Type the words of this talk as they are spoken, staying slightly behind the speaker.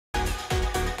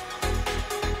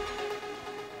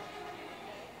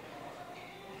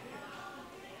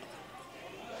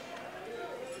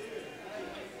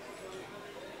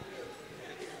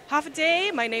half a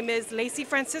day. My name is Lacey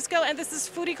Francisco, and this is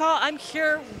Foodie Call. I'm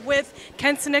here with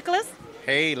Ken Nicholas.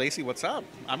 Hey, Lacey, what's up?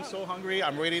 I'm so hungry.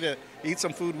 I'm ready to eat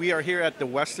some food. We are here at the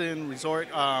Westin Resort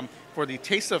for the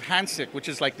Taste of Hansik, which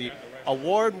is like the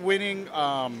award-winning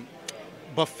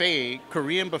buffet,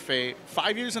 Korean buffet,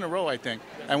 5 years in a row, I think.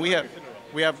 And we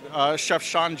have Chef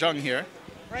Sean Jung here.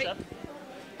 Right. Chef?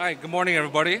 Hi, good morning,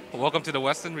 everybody. Welcome to the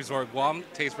Westin Resort Guam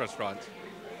Taste Restaurant.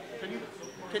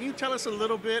 Can you tell us a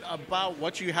little bit about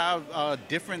what you have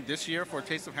different this year for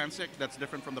Taste of Hansik that's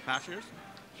different from the past years?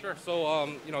 Sure. So,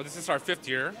 this is our 5th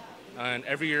year, and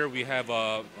every year we have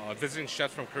visiting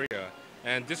chefs from Korea.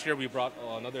 And this year we brought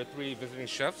another 3 visiting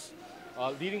chefs.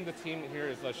 Leading the team here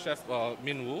is Chef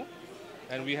Min Woo,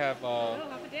 and we have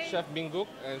Chef Minguk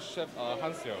and Chef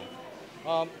Hansik.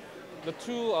 The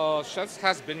 2 chefs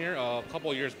has been here a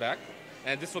couple of years back,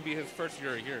 and this will be his first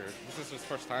year here. This is his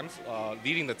first time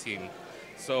leading the team.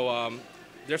 So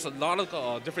there's a lot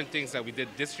of different things that we did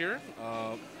this year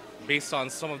based on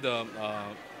some of the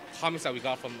comments that we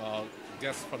got from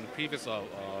guests from the previous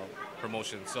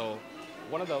promotion. So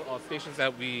one of the stations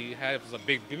that we have is a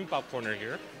big bibimbap corner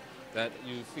here that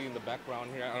you see in the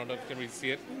background here. I don't know if you can really see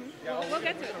it. Mm-hmm. Yeah, we'll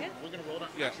get to it. We're going to roll down.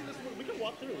 Yeah. Actually, we can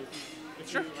walk through if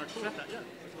Sure. you are cool with that.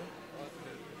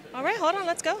 Yeah. All right, hold on,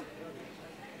 let's go.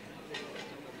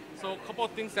 So a couple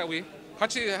of things that we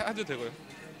같이 해도 되고요.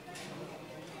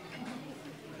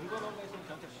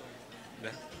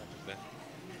 네.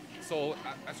 So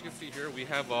as you can see here, we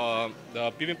have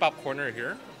the bibimbap corner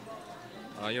here.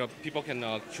 People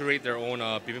can curate their own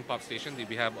bibimbap station.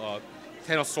 We have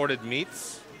 10 assorted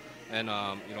meats, and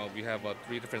we have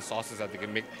 3 different sauces that they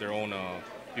can make their own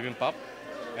bibimbap.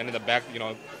 And in the back,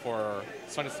 for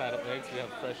sunny side up eggs, we have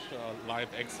fresh live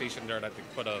egg station there that they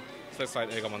put a sunny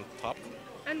side egg on top.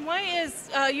 And why is,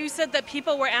 you said that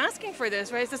people were asking for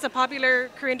this, right? Is this a popular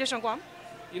Korean dish on Guam?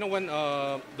 When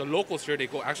the locals here, they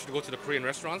actually go to the Korean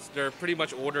restaurants, they're pretty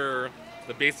much order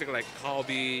the basic like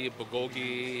kalbi,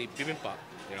 bulgogi, bibimbap,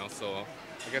 so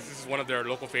I guess this is one of their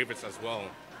local favorites as well.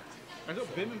 And so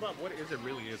bibimbap, what is it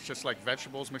really? It's just like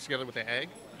vegetables mixed together with the egg?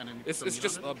 And then It's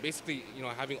just basically,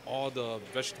 having all the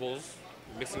vegetables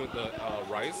mixing with the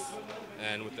rice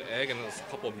and with the egg and a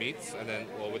couple of meats, and then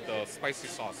with the spicy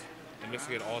sauce and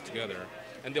mixing it all together.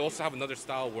 And they also have another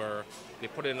style where they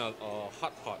put it in a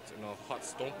hot pot, a hot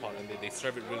stone pot, and they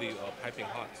serve it really piping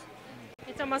hot.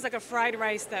 It's almost like a fried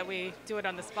rice that we do it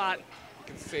on the spot. You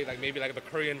can say maybe like the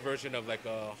Korean version of like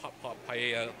a hot pot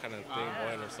paella kind of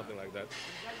thing, or something like that.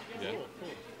 Yeah. Cool.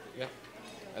 Yeah.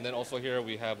 And then also here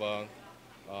we have a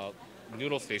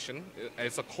noodle station.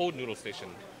 It's a cold noodle station.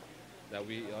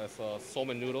 It's a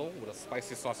somen noodle with a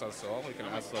spicy sauce as well. You can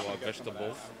add some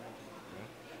vegetables.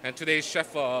 Yeah. And today's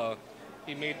chef,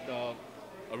 he made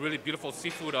a really beautiful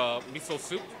seafood miso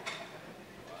soup.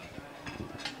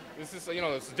 This is,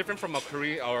 it's different from a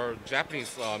Korean or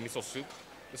Japanese miso soup.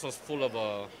 This one's full of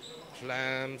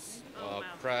clams,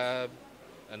 crab,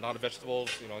 and a lot of vegetables.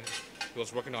 He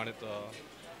was working on it the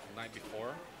night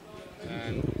before.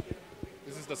 And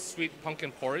this is the sweet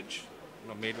pumpkin porridge,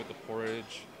 made with the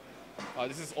porridge.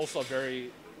 This is also a very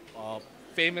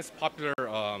famous, popular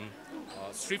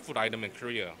street food item in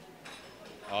Korea.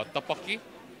 Tteokbokki,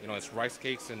 it's rice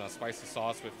cakes in a spicy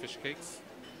sauce with fish cakes.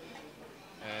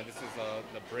 And this is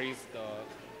the braised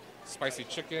spicy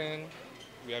chicken.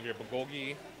 We have your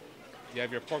bulgogi. You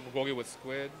have your pork bulgogi with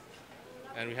squid.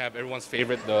 And we have everyone's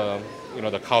favorite, the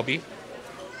kalbi.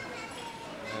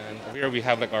 And over here we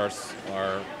have like our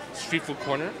street food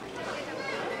corner.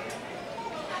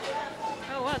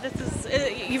 Oh wow, this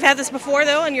is, you've had this before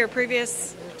though in your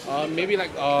previous? Maybe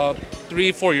like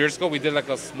 3-4 years ago we did like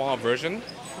a small version,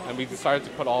 and we decided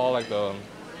to put all like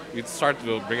we started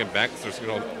to bring it back. So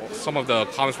there's some of the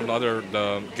comments from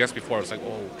the guests before, it's like,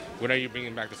 oh, when are you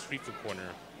bringing back the street food corner?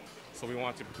 So we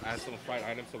wanted to add some fried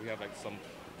items. So we have like some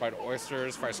fried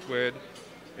oysters, fried squid.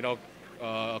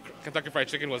 Kentucky Fried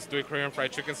Chicken was doing Korean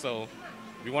fried chicken, so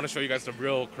we want to show you guys the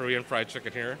real Korean fried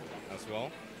chicken here as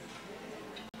well.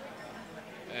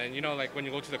 And like when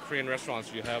you go to the Korean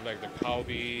restaurants, you have like the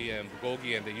kalbi and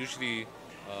bulgogi, and they usually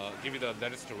give you the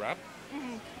lettuce to wrap.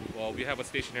 Mm-hmm. Well, we have a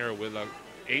station here with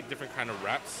 8 different kind of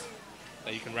wraps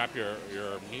that you can wrap your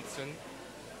meats in.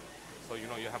 So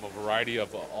you have a variety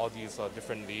of all these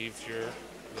different leaves here.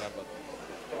 We have,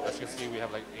 as you can see, we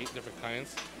have like 8 different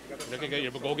kinds. You can get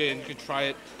your bulgogi and you can try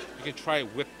it. You can try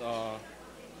it with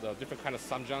the different kind of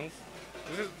samjangs.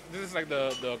 This is like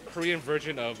the Korean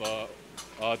version of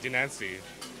dinansi.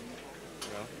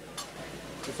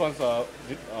 This one's like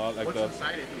What's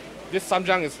inside it? This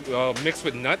samjang is mixed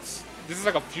with nuts. This is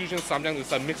like a fusion samjang.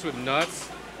 It's mixed with nuts,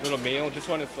 little mayo. This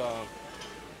one is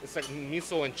It's like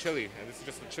miso and chili, and this is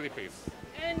just a chili paste.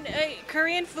 And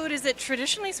Korean food, is it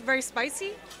traditionally very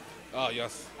spicy? Oh,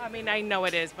 yes. I mean, I know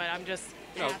it is, but I'm just.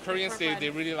 You know, asking Koreans, for they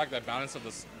fun. really like that balance of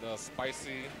the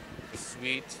spicy, the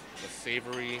sweet, the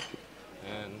savory,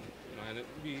 and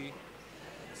we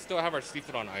still have our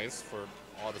seafood on ice for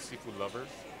all the seafood lovers.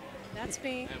 That's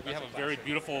me. And we have a very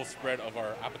beautiful spread of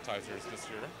our appetizers this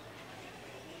year.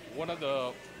 One of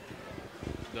the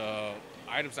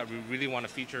items that we really want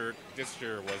to feature this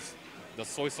year was the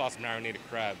soy sauce marinated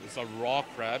crab. It's a raw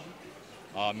crab,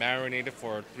 marinated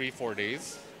for 3-4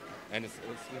 days, and it's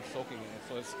been soaking in it.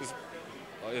 So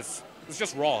it's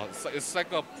just raw. It's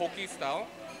like a poke style,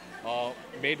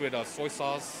 made with soy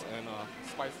sauce and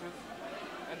spices.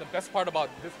 And the best part about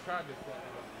this crab is that,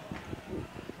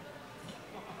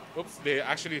 oops, they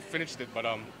actually finished it, but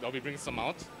they'll be bringing some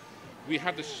out. We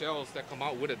have the shells that come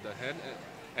out with it, the head,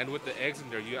 and with the eggs in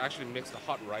there, you actually mix the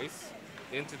hot rice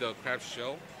into the crab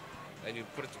shell, and you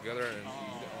put it together, and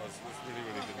it's really,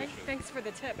 really delicious. Thanks for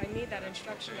the tip. I need that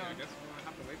instruction I on. guess we'll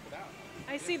have to wait for that.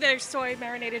 I see there's soy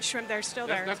marinated shrimp. They're still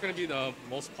there. That's going to be the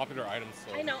most popular item.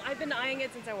 So. I know. I've been eyeing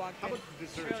it since I walked in. How about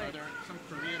desserts? Really. Are there some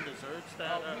Korean desserts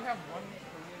that? We have one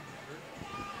Korean dessert,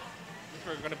 which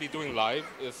we're going to be doing live.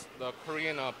 Is the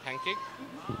Korean pancake.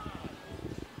 So,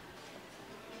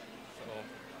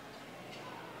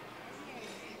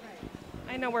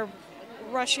 I know we're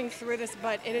rushing through this,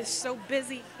 but it is so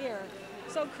busy here.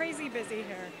 So crazy busy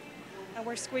here. And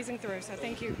we're squeezing through, so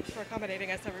thank you for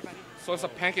accommodating us, everybody. so it's a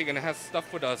pancake, and it has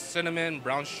stuffed with cinnamon,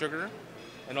 brown sugar,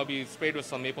 and it'll be sprayed with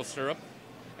some maple syrup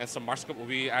and some mascarpone.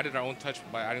 We added our own touch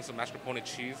by adding some mascarpone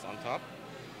cheese on top.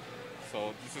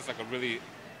 So this is like a really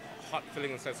hot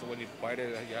filling inside. So when you bite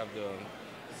it, you have the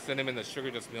cinnamon, the sugar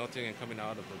just melting and coming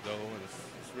out of the dough, and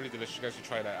it's really delicious. You guys should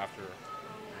try that after.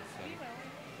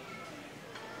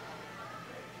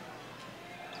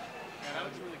 Yeah, that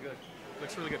looks really good.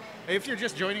 Looks really good. If you're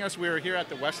just joining us, we're here at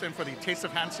the Westin for the Taste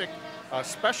of Hansik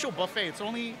special buffet. It's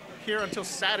only here until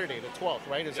Saturday, the 12th,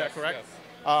 right? Is that correct?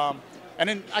 Yes. And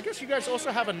then I guess you guys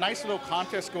also have a nice little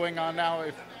contest going on now.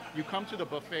 If you come to the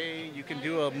buffet, you can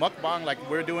do a mukbang like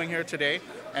we're doing here today.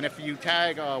 And if you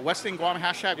tag Westin Guam,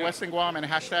 hashtag Westin Guam, and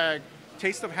hashtag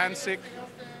Taste of Hansik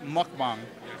mukbang,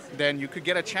 then you could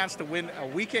get a chance to win a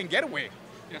weekend getaway.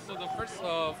 Yeah, so the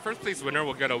first place winner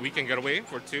will get a weekend getaway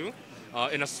for two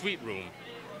in a suite room.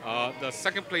 The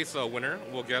second place winner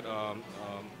will get a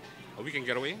weekend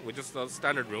getaway, which is a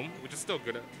standard room, which is still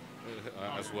good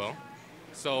as well.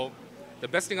 So the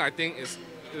best thing I think is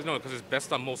because it's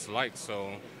best on most likes.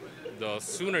 So the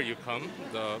sooner you come,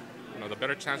 the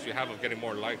better chance you have of getting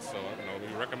more likes. So we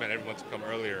recommend everyone to come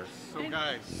earlier. So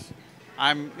guys,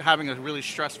 I'm having a really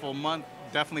stressful month.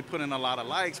 Definitely put in a lot of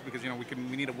likes because we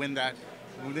need to win that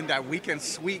weekend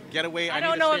suite getaway. I need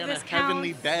don't to know stay if on this a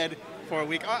heavenly counts. bed for a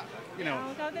week.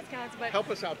 No, this counts, but Help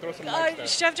us out. Throw some likes there.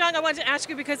 Chef Jong, I wanted to ask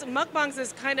you because mukbangs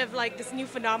is kind of like this new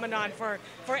phenomenon for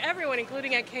everyone,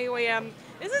 including at KOAM.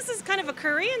 This is kind of a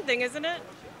Korean thing, isn't it?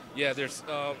 Yeah, there's,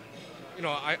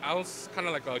 I was kind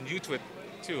of like new to it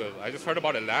too. I just heard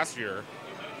about it last year.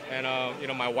 And,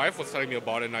 my wife was telling me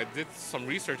about it, and I did some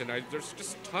research, and there's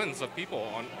just tons of people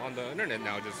on the internet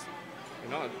now.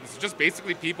 It's just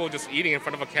basically people just eating in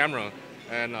front of a camera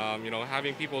and,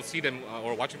 having people see them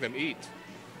or watching them eat.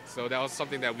 So that was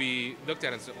something that we looked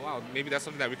at and said, wow, maybe that's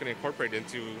something that we can incorporate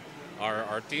into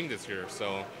our team this year.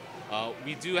 So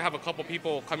we do have a couple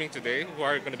people coming today who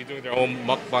are going to be doing their own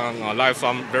mukbang live, so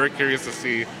I'm very curious to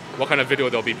see what kind of video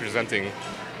they'll be presenting.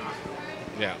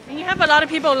 Yeah. And you have a lot of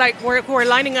people who are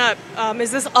lining up.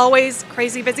 Is this always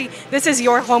crazy busy? This is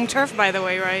your home turf, by the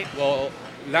way, right? Well,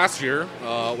 last year,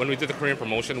 when we did the Korean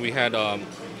promotion, we had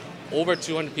over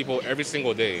 200 people every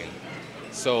single day.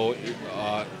 So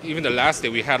even the last day,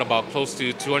 we had about close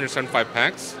to 275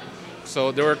 packs.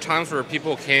 So there were times where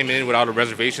people came in without a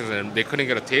reservations and they couldn't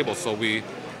get a table. So we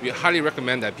highly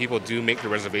recommend that people do make the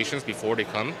reservations before they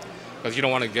come, because you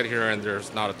don't want to get here and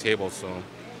there's not a table. So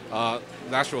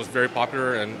last year was very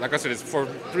popular, and like I said, for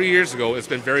 3 years ago, it's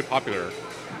been very popular.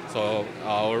 So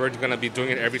we're going to be doing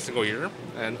it every single year,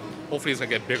 and hopefully it's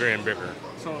going to get bigger and bigger.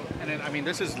 So, and then,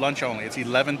 this is lunch only. It's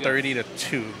 11:30 to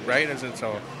 2, right? Is it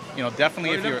so?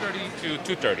 Definitely if you're 11:30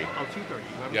 to 2:30. Oh,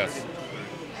 2:30. Yes.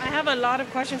 I have a lot of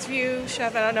questions for you,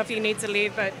 Chef. I don't know if you need to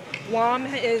leave, but Guam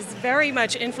is very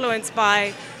much influenced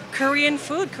by Korean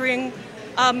food.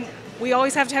 We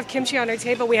always have to have kimchi on our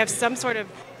table. We have some sort of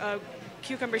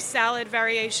cucumber salad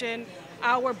variation.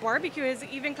 Our barbecue is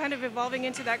even kind of evolving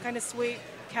into that kind of sweet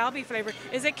kalbi flavor.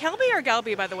 Is it kalbi or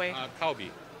galbi, by the way?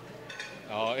 Kalbi.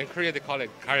 In Korea, they call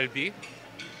it galbi.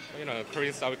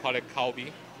 Korean style, we call it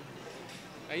kalbi.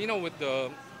 And with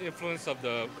the influence of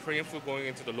the Korean food going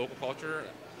into the local culture.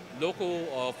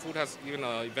 Local food has even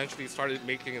eventually started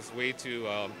making its way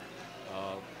to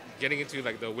getting into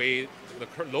like the way the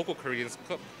local Koreans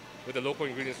cook with the local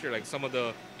ingredients here. Like some of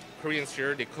the Koreans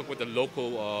here, they cook with the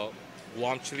local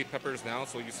warm chili peppers now.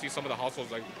 So you see some of the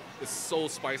households like it's so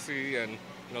spicy, and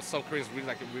some Koreans really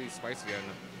like it really spicy, and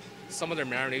some of their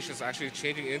marinations are actually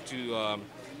changing into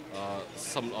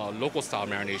some local style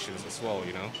marinations as well.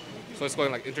 So it's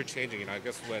going like interchanging. I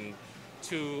guess when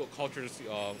two cultures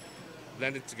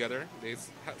blended together, they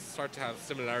start to have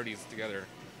similarities together.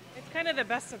 It's kind of the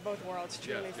best of both worlds,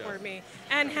 truly, Yeah. for me.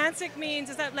 And Hansik means,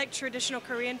 is that like traditional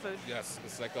Korean food? Yes,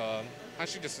 it's like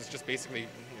Hansik is just basically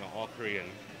all Korean,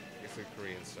 basically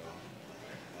Korean. So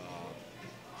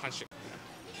Hansik.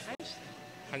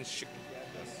 Hansik.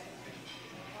 Yes.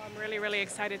 I'm really, really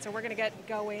excited. So we're going to get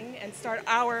going and start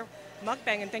our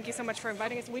mukbang. And thank you so much for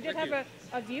inviting us. We did have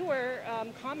a viewer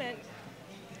comment.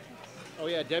 Oh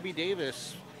yeah, Debbie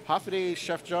Davis. Hafide,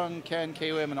 Chef Jung, Ken,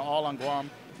 KOM, and all on Guam.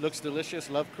 Looks delicious.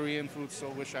 Love Korean food. So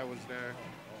wish I was there.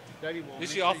 Debbie,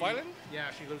 Is she off island? Yeah,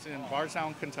 she lives in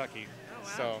Bardstown, Kentucky. Oh,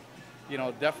 wow.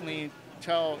 So, definitely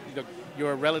tell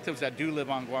your relatives that do live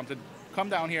on Guam to come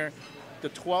down here. The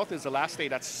 12th is the last day.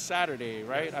 That's Saturday,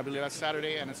 right? I believe that's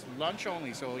Saturday, and it's lunch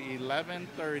only. So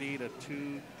 11:30 to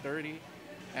 2:30.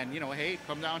 And, hey,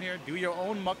 come down here, do your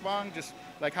own mukbang, just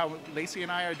like how Lacey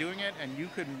and I are doing it, and you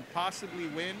could possibly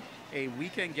win a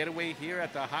weekend getaway here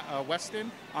at the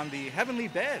Westin on the Heavenly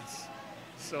Beds.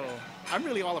 So I'm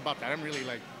really all about that.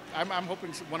 I'm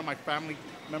hoping one of my family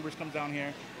members comes down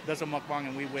here, does a mukbang,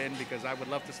 and we win, because I would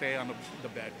love to stay on the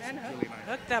bed. It's And really nice.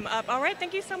 hook them up. All right,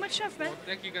 thank you so much, Chef, man. Well,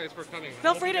 thank you guys for coming.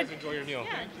 Feel Hope free you to guys enjoy your meal.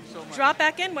 Yeah. Thank you so much. Drop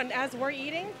back in as we're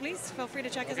eating. Please feel free to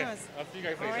check Okay, us out. I'll see you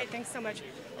guys All later. right, thanks so much.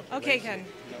 Okay, Ken.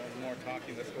 No more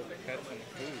talking. Let's go pet some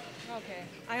food. Okay.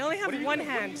 I only have one What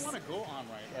hand. do you want to go on,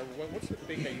 right? Or what's the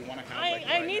thing that you want to have?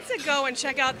 I need to go and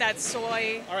check out that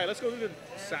soy. All right, let's go to the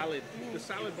salad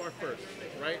bar first,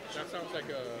 right? That sounds like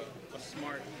a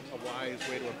smart, a wise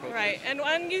way to approach Right. it. And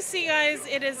when you see, guys,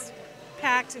 it is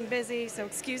packed and busy. So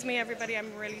excuse me, everybody.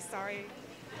 I'm really sorry.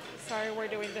 Sorry we're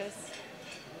doing this.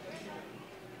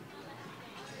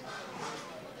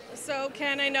 So,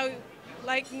 Ken, I know,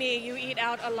 like me, you eat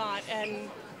out a lot. And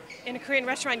in a Korean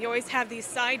restaurant, you always have these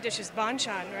side dishes,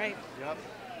 banchan, right? Yep.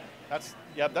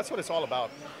 That's what it's all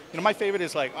about. My favorite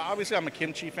is obviously I'm a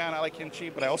kimchi fan. I like kimchi,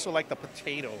 but I also like the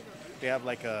potato. They have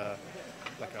like a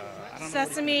I don't know.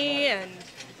 Sesame and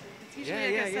it's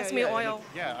usually sesame oil.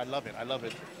 Yeah, I love it.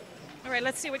 All right,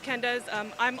 let's see what Ken does.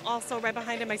 I'm also right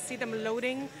behind him. I see them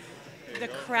loading the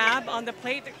crab on the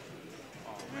plate.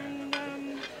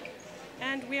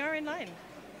 And we are in line.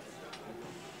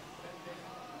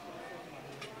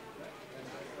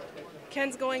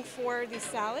 Ken's going for the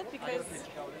salad because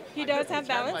he does have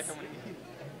balance.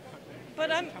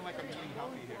 But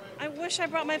I wish I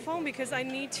brought my phone because I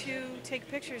need to take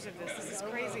pictures of this. This is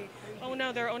crazy. Oh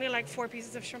no, there are only like 4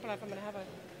 pieces of shrimp left. I'm gonna have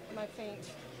my faint.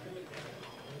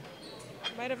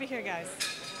 Right over here, guys.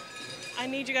 I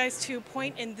need you guys to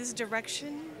point in this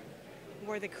direction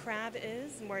where the crab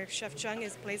is and where Chef Jung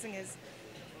is placing his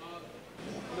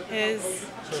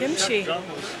kimchi.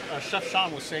 Chef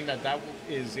Sean was saying that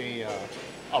is a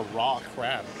raw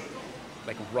crab,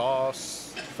 like raw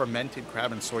fermented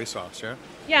crab in soy sauce. Yeah.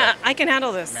 Yeah, I can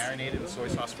handle this. Marinated in soy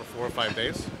sauce for 4 or 5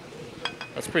 days.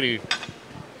 That's pretty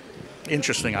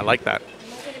interesting. I like that. Am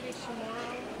I gonna be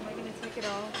tomorrow? Am I gonna take it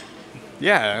all?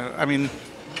 Yeah, I mean,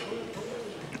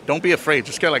 don't be afraid.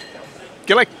 Just get like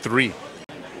 3.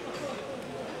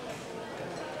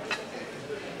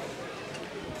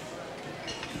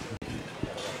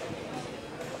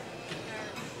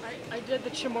 I did the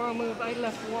Chamorro move. I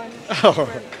left one.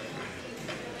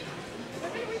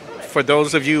 For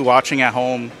those of you watching at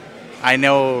home, I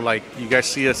know you guys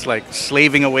see us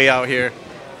slaving away out here.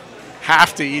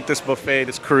 Have to eat this buffet,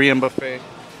 this Korean buffet.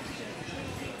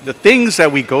 The things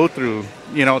that we go through,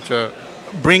 to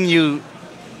bring you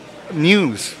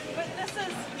news. But this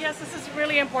is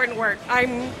really important work.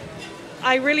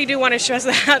 I really do want to stress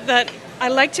that I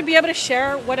like to be able to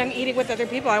share what I'm eating with other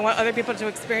people. I want other people to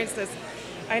experience this.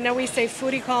 I know we say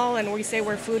Foodie Call and we say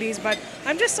we're foodies, but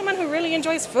I'm just someone who really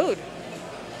enjoys food.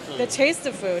 The taste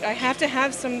of food. I have to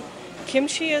have some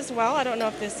kimchi as well. I don't know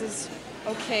if this is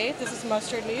okay. This is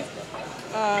mustard leaf.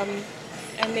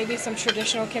 And maybe some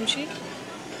traditional kimchi.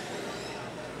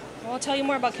 Well, I'll tell you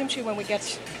more about kimchi when we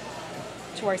get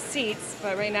to our seats,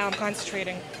 but right now I'm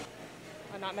concentrating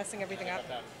on not messing everything up.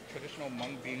 That traditional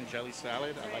mung bean jelly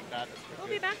salad. I like that. We'll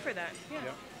be back for that. Yeah.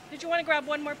 Yep. Did you want to grab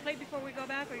one more plate before we go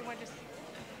back, or you want just?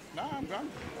 No,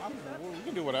 we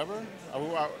can do whatever.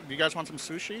 Do you guys want some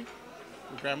sushi?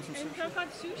 We're grabbing some And sushi. how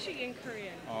about sushi in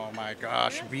Korean? Oh my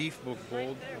gosh, Yeah. beef Right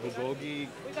there. bulgogi.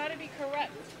 We gotta be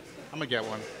correct. I'm gonna get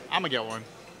one. I'm gonna get one.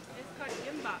 It's called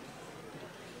gimbap.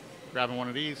 Grabbing one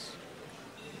of these.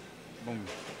 Boom.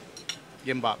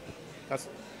 Gimbap. That's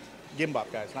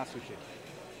gimbap, guys, not sushi.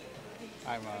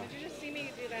 I'm. Did you just see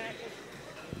me do that?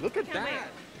 Look at Can't wait. that.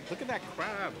 Look at that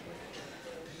crab.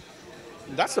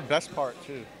 That's the best part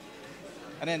too.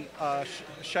 And then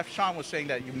Chef Sean was saying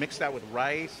that you mix that with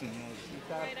rice and eat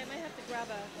that. Right, I might have to grab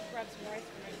some rice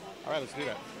for myself. All right, let's do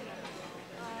that.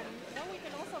 No, we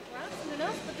can also grab something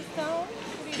else, put this down. What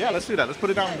do you Yeah, think? let's do that. Let's put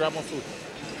it down and grab more food.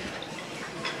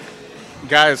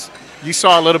 Guys, you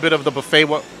saw a little bit of the buffet.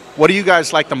 What do you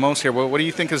guys like the most here? What do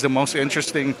you think is the most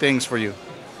interesting things for you?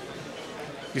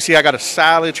 You see, I got a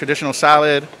salad, traditional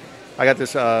salad. I got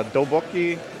this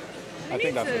tteokbokki. I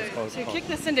think that's what it's called. to kick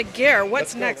this into gear. What's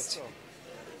Let's go, next? let's go.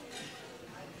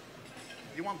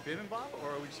 You want bibimbap,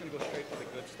 or are we just gonna go straight to the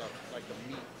good stuff, like the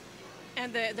meat?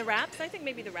 And the wraps? I think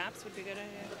maybe the wraps would be a good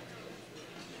idea.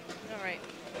 All right,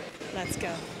 let's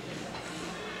go.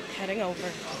 Heading over.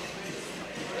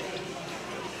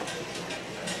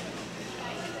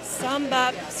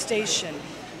 Sambap Station.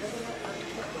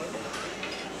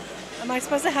 Am I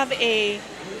supposed to have a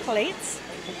plate?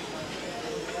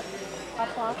 A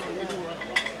pot?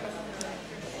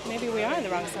 Maybe we are on the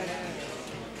wrong side.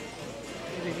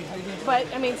 But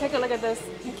I mean, take a look at this.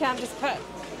 You can't just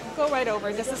go right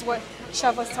over. This is what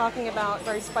Chef was talking about.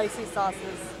 Very spicy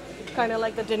sauces, kind of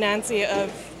like the Denancy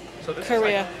of So this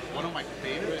Korea. is like one of my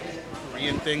favorite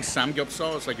Korean things,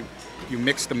 samgyeopsal. It's like you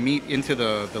mix the meat into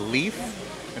the leaf.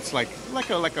 It's like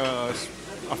a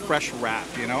fresh wrap,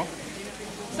 you know.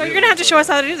 So you're gonna have to show us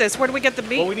how to do this. Where do we get the Well,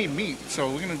 meat? we need meat, so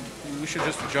we should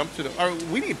just jump to the. Or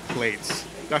we need plates.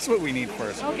 That's what we need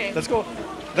first. Okay. Let's go.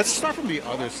 Let's start from the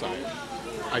other side.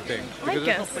 I think. I Because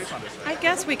there's no guess. place on this side. I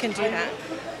guess we can do that.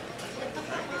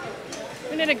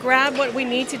 We need to grab what we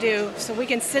need to do so we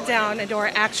can sit down and do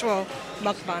our actual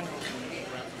mukbang.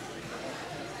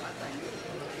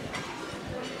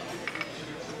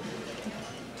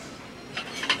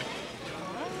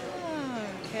 Ah,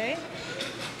 okay.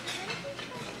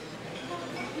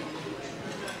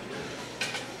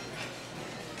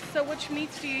 So which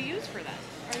meats do you use for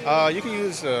that? You can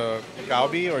use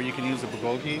galbi or you can use the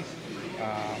bulgogi.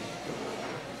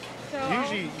 So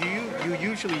Usually, you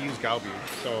usually use galbi.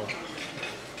 So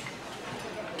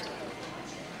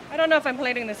I don't know if I'm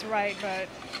plating this right, but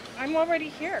I'm already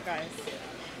here, guys.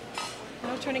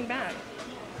 No turning back.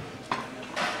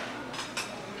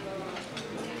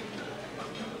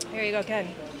 Here you go, Ken.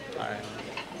 all right.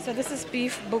 So this is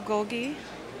beef bulgogi.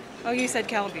 Oh, you said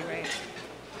Calbee, right?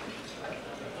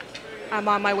 I'm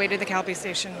on my way to the Calbee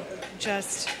station.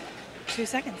 Just 2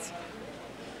 seconds.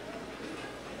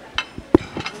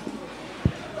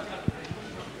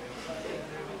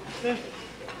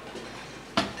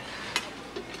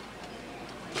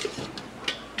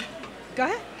 Go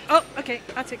ahead. Oh, okay.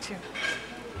 I'll take 2.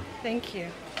 Thank you.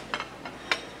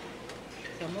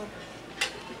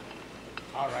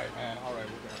 All right, man. All right,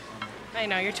 we'll grab some. I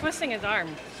know, you're twisting his arm.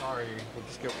 Sorry, we'll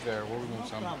just get there. We'll remove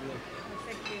some.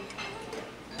 Thank you.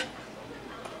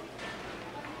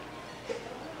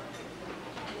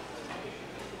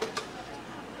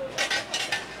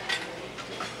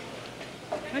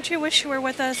 Don't you wish you were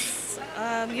with us?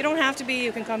 You don't have to be.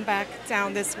 You can come back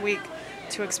down this week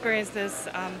to experience this.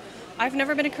 I've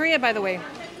never been to Korea, by the way.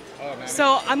 Oh, man.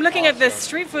 So I'm looking at this Awesome.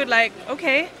 street food like,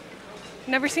 okay,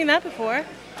 never seen that before.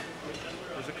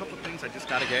 There's a couple things I just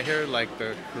gotta get here, like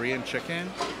the Korean chicken.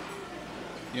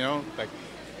 You know, like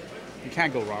you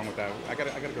can't go wrong with that. I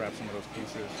gotta grab some of those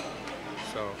pieces.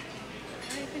 So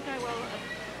I think I will.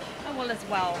 I will as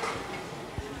well.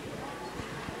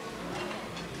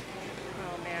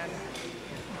 Oh man,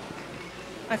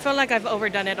 I feel like I've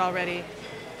overdone it already.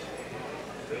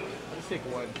 let's take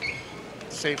one.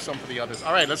 Save some for the others.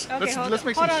 All right, let's Okay, let's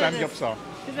make some hold on to this. samgyeopsal.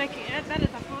 Because that is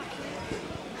a hot.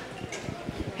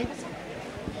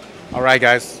 All right,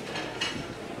 guys.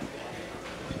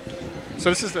 So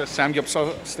this is the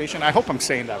samgyeopsal station. I hope I'm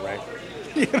saying that right.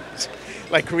 You know,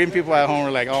 like Korean people at home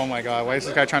are like, oh my God, why is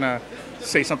this guy trying to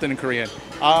say something in Korean?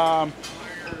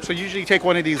 So usually you take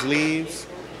one of these leaves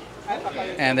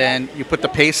and then you put the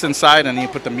paste inside and then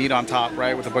you put the meat on top,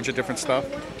 right, with a bunch of different stuff.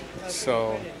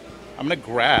 So I'm gonna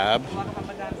grab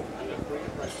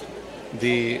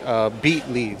the beet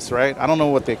leaves, right? I don't know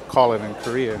what they call it in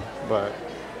Korean, but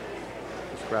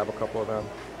just grab a couple of them.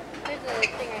 There's a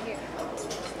thing right here.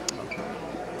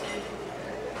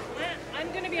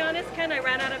 I'm gonna be honest, Ken. I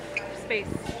ran out of space.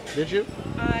 Did you?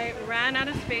 I ran out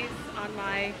of space on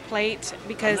my plate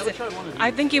because never tried one of these.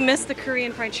 I think you missed the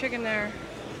Korean fried chicken there.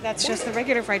 That's just the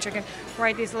regular fried chicken.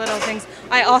 Right, these little things.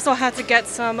 I also had to get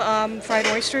some fried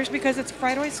oysters because it's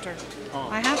fried oyster. Oh,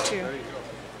 I have to. there you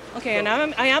go. Okay, and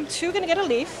I am too gonna get a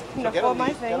leaf. I'm gonna fold my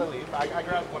thing. Get a leaf. I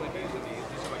grabbed one of these and these.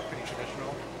 These are like pretty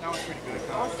traditional. That one's pretty good.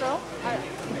 Also,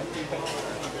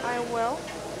 I will.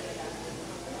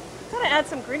 Gotta add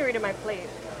some greenery to my plate.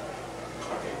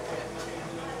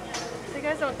 So you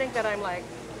guys don't think that I'm like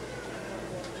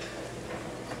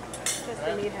just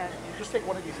a meathead. You just take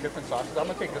one of these different sauces. I'm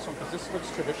gonna take this one because this looks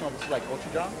traditional. This is like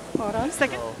gochujang. Hold on a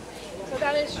second. So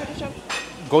that is traditional.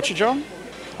 Gochujang?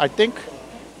 I think.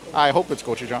 I hope it's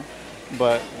gochujang,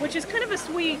 but Which is kind of a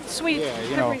sweet, yeah,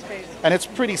 you know, peppery paste. and it's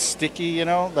pretty sticky. You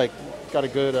know, like got a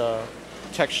good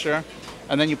texture.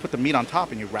 And then you put the meat on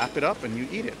top and you wrap it up and you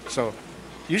eat it. So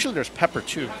usually there's pepper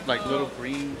too, like little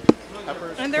green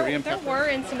peppers. And Korean there pepper. were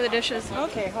in some of the dishes.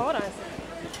 Okay, hold on a second.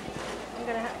 I'm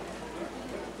gonna have.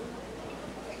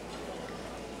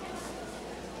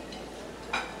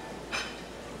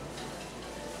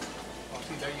 Oh,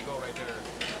 see, there you go, right there.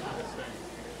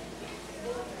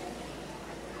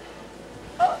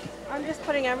 I'm just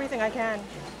putting everything I can.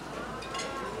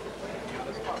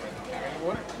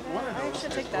 One of I those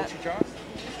should is take that. gochujang.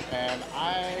 And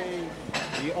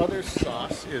the other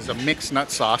sauce is a mixed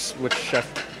nut sauce, which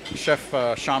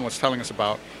Chef Sean was telling us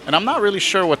about. And I'm not really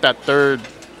sure what that third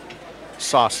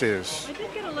sauce is. I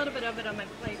did get a little bit of it on my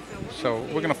plate, So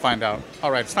we're gonna find out.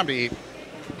 All right, it's time to eat.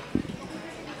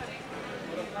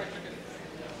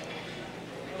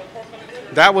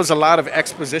 That was a lot of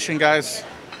exposition, guys.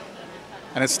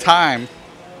 And it's time.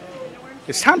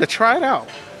 It's time to try it out.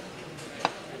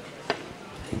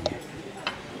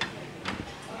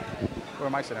 Where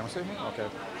am I sitting? Am I sitting here? Okay.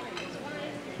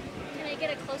 Can I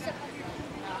get a close-up?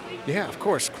 Yeah, of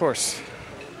course, of course.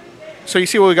 So you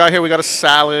see what we got here? We got a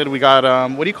salad. We got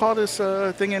what do you call this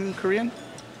thing in Korean?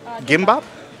 Gimbap.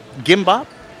 Gimbap.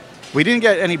 We didn't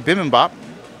get any bibimbap.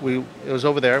 It was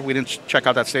over there. We didn't check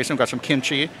out that station. We got some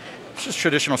kimchi. It's just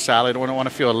traditional salad. I want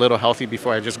to feel a little healthy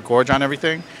before I just gorge on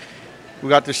everything. We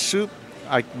got this soup.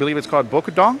 I believe it's called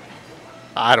bokudong.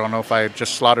 I don't know if I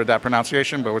just slaughtered that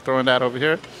pronunciation, but we're throwing that over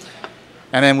here.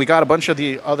 And then we got a bunch of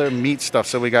the other meat stuff.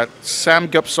 So we got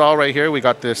samgyeopsal right here. We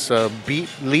got this beet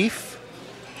leaf.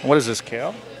 What is this,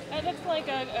 kale? It looks like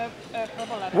a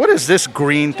purple lettuce. What is this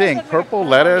green thing? looks like a Purple purple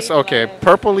lettuce? leaf Okay, lettuce.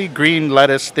 purpley green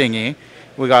lettuce thingy.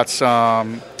 We got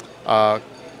some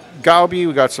galbi.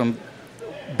 We got some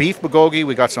beef bulgogi.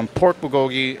 We got some pork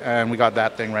bulgogi. And we got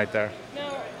that thing right there.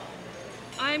 No,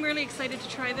 I'm really excited to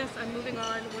try this. I'm moving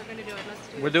on. We're going to do it. Let's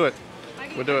do it. We'll do it. I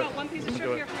We'll do it. got one piece of We'll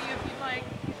shrimp do here it. for you if you'd like.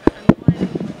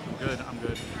 Good, I'm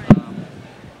good.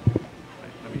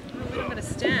 I'm going to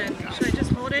stand. Should I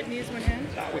just hold it and use one hand?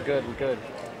 We're good, we're good.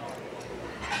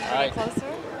 All Get right. closer.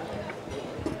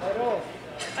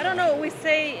 I don't know what we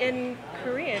say in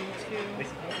Korean to.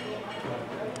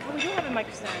 Oh, we do have a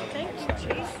mic stand. Thank you,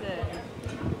 Jason.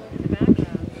 In the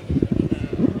background.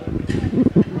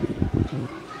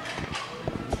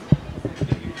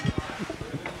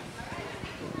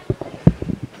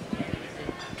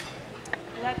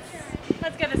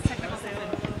 Let's get this technical soon.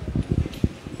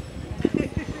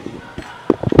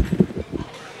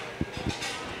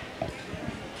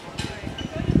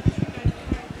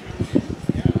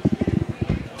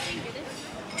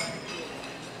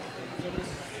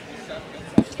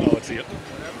 Oh, it's you.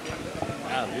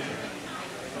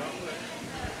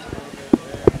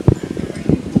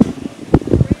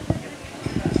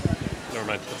 Never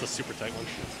mind. That's a super tight one.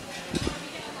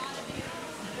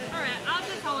 All right, I'll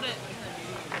just hold it.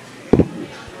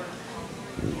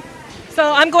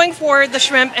 So I'm going for the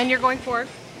shrimp, and you're going for?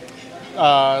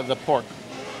 The pork.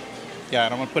 Yeah,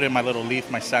 and I'm gonna put in my little leaf,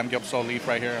 my samgyeopsal leaf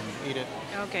right here, and eat it.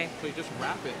 Okay. So you just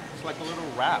wrap it. It's like a little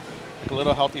wrap, like a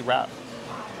little healthy wrap.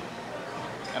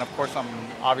 And of course, I'm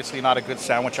obviously not a good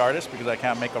sandwich artist because I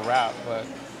can't make a wrap, but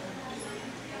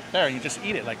there, you just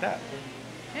eat it like that.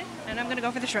 Okay, and I'm gonna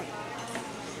go for the shrimp.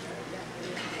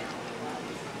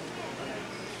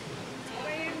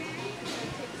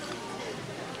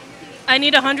 I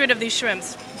need 100 of these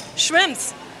shrimps.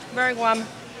 Shrimps! Very warm.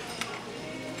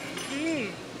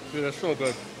 Dude, that's so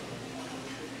good.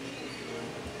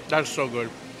 That's so good.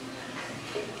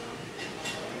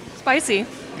 Spicy.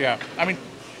 Yeah, I mean,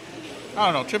 I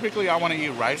don't know. Typically, I want to eat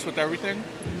rice with everything.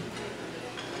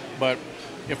 But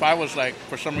if I was like,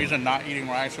 for some reason, not eating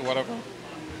rice or whatever,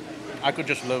 I could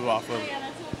just live off of.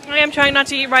 I am trying not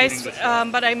to eat rice, Eating the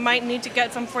but I might need to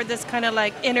get some for this kind of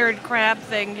like innard crab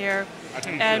thing here. I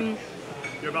think you And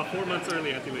You're about 4 months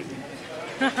early, Auntie.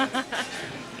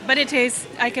 but it tastes.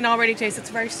 I can already taste. It's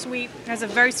very sweet. It has a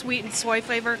very sweet and soy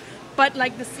flavor, but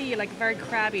like the sea, like very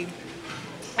crabby,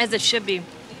 as it should be.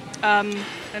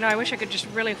 And I wish I could just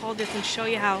really hold this and show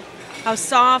you how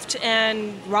soft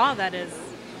and raw that is.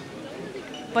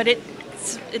 But it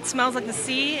smells like the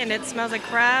sea, and it smells like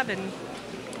crab, and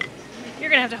you're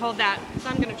gonna have to hold that. So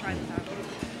I'm gonna try this out.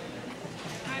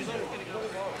 I'm just gonna go.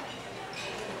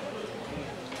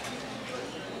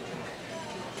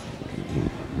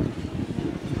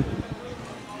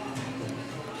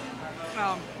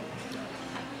 Oh.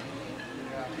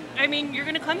 I mean, you're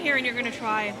gonna come here and you're gonna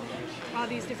try all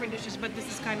these different dishes, but this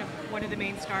is kind of one of the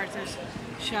main stars, as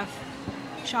Chef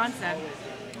Sean said.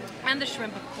 And the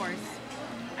shrimp, of course.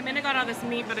 I mean, I got all this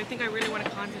meat, but I think I really want to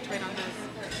concentrate on this.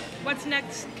 What's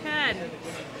next, Ken?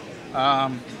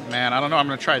 Man, I don't know. I'm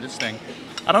going to try this thing.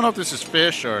 I don't know if this is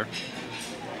fish or...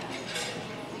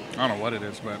 I don't know what it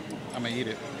is, but I'm going to eat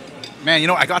it. Man, you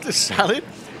know, I got this salad.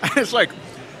 It's like,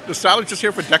 the salad's just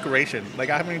here for decoration. Like,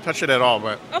 I haven't even touched it at all,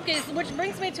 but... Okay, so which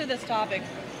brings me to this topic.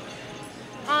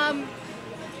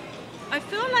 I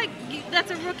feel like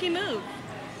that's a rookie move.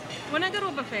 When I go to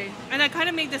a buffet, and I kind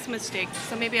of made this mistake,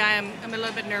 so maybe I'm a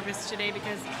little bit nervous today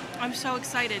because I'm so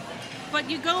excited. But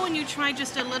you go and you try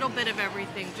just a little bit of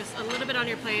everything, just a little bit on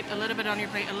your plate, a little bit on your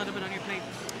plate, a little bit on your plate.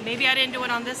 Maybe I didn't do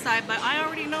it on this side, but I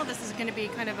already know this is going to be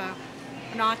kind of a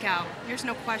knockout. There's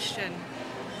no question.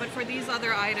 But for these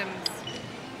other items,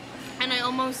 and I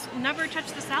almost never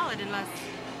touch the salad unless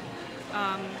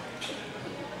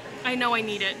I know I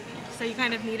need it. So you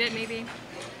kind of need it, maybe.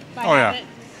 Oh yeah,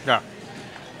 yeah.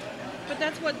 But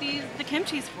that's what the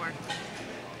kimchi's for.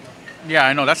 Yeah,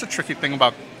 I know. That's the tricky thing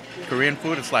about Korean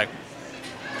food. It's like,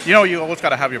 you know, you always got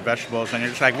to have your vegetables, and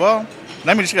you're just like, well,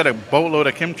 let me just get a boatload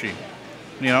of kimchi.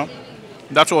 You know,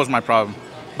 that's always my problem.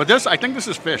 But this, I think this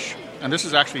is fish, and this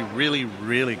is actually really,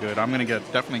 really good. I'm gonna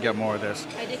definitely get more of this.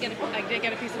 I did get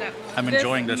a piece of that. I'm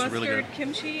enjoying this really good.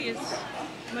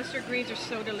 Mustard greens are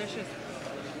so delicious.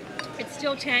 It's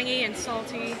still tangy and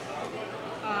salty,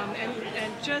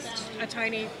 and just a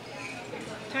tiny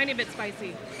bit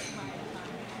spicy.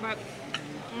 But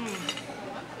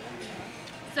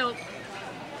so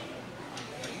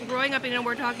growing up, you know,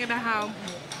 we're talking about how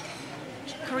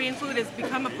Korean food has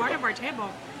become a part of our table.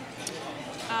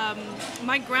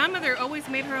 My grandmother always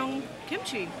made her own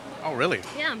kimchi. Oh, really?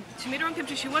 Yeah, she made her own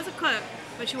kimchi. She was a cook,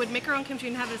 but she would make her own kimchi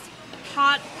and have this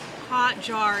hot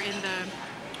jar in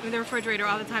the refrigerator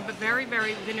all the time, but very,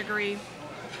 very vinegary.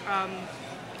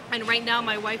 And right now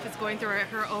my wife is going through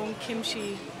her own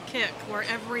kimchi kick, where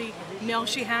every meal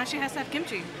she has to have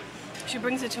kimchi. She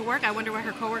brings it to work. I wonder what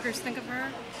her coworkers think of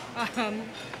her.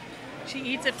 She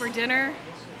eats it for dinner.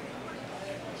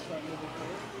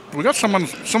 We got someone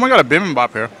got a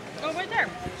bibimbap here. Oh, right there.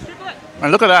 Take a look.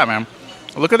 And look at that, man.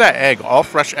 Look at that egg, all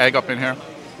fresh egg up in here.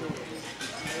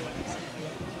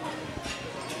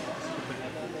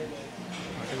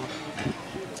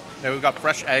 Yeah, we've got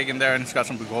fresh egg in there, and it's got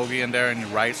some bulgogi in there and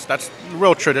rice. That's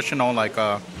real traditional, like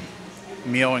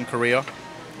meal in Korea.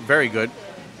 Very good.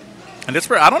 And this,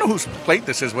 I don't know whose plate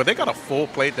this is, but they got a full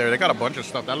plate there. They got a bunch of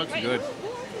stuff. That looks good. Who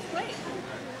owns this plate?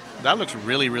 That looks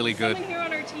really, really good. Someone here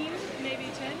on our team, maybe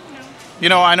 10? No. You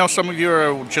know, I know some of you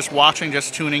are just watching,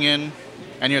 just tuning in,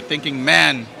 and you're thinking,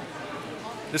 man,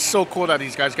 this is so cool that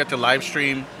these guys get to live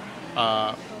stream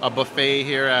a buffet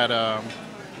here at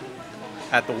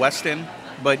the Westin.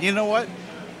 But you know what?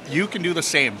 You can do the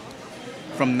same.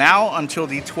 From now until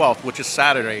the 12th, which is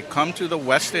Saturday, come to the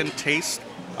Westin Taste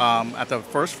at the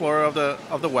first floor of the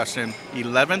Westin,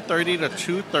 11:30 to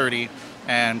 2:30,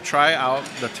 and try out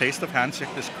the Taste of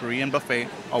Hansik, this Korean buffet,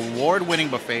 award-winning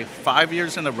buffet, 5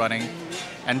 years in the running.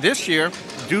 And this year,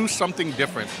 do something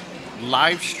different.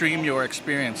 Live stream your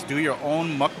experience. Do your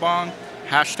own mukbang.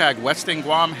 Hashtag Westin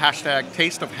Guam, hashtag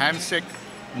Taste of Hansik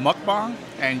mukbang,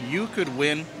 and you could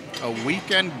win a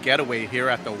weekend getaway here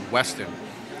at the Westin.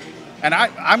 And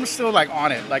I'm still like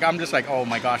on it. Like, I'm just like, oh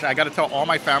my gosh, I got to tell all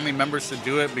my family members to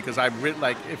do it, because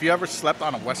like, if you ever slept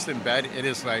on a Westin bed, it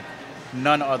is like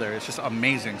none other. It's just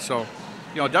amazing. So,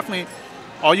 you know, definitely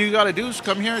all you got to do is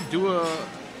come here, do a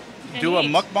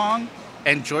mukbang,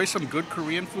 enjoy some good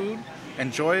Korean food,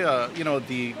 enjoy you know,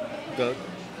 the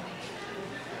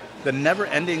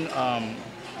never-ending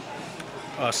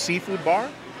seafood bar.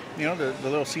 You know, the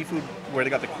little seafood where they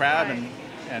got the crab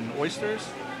and oysters.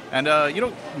 And, you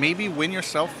know, maybe win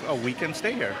yourself a weekend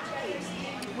stay here.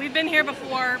 We've been here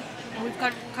before, and we've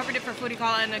covered it for Foodie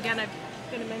Call, and again, I'm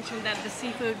going to mention that the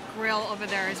seafood grill over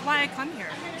there is why I come here.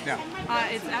 Yeah.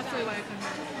 It's absolutely why I come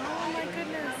here. Oh, my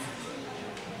goodness.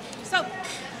 So,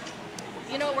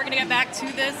 you know what, we're going to get back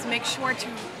to this. Make sure to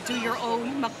do your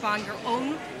own mukbang, your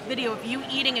own video of you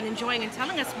eating and enjoying and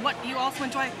telling us what you also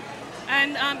enjoy.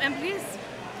 And please,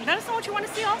 let us know what you want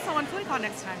to see also on Foodie Call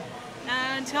next time.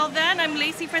 Until then, I'm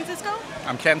Lacey Francisco.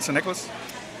 I'm Ken St. Nicholas.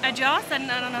 Adios,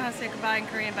 and I don't know how to say goodbye in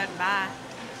Korean, but bye.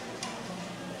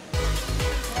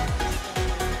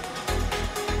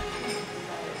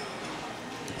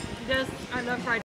 I love fried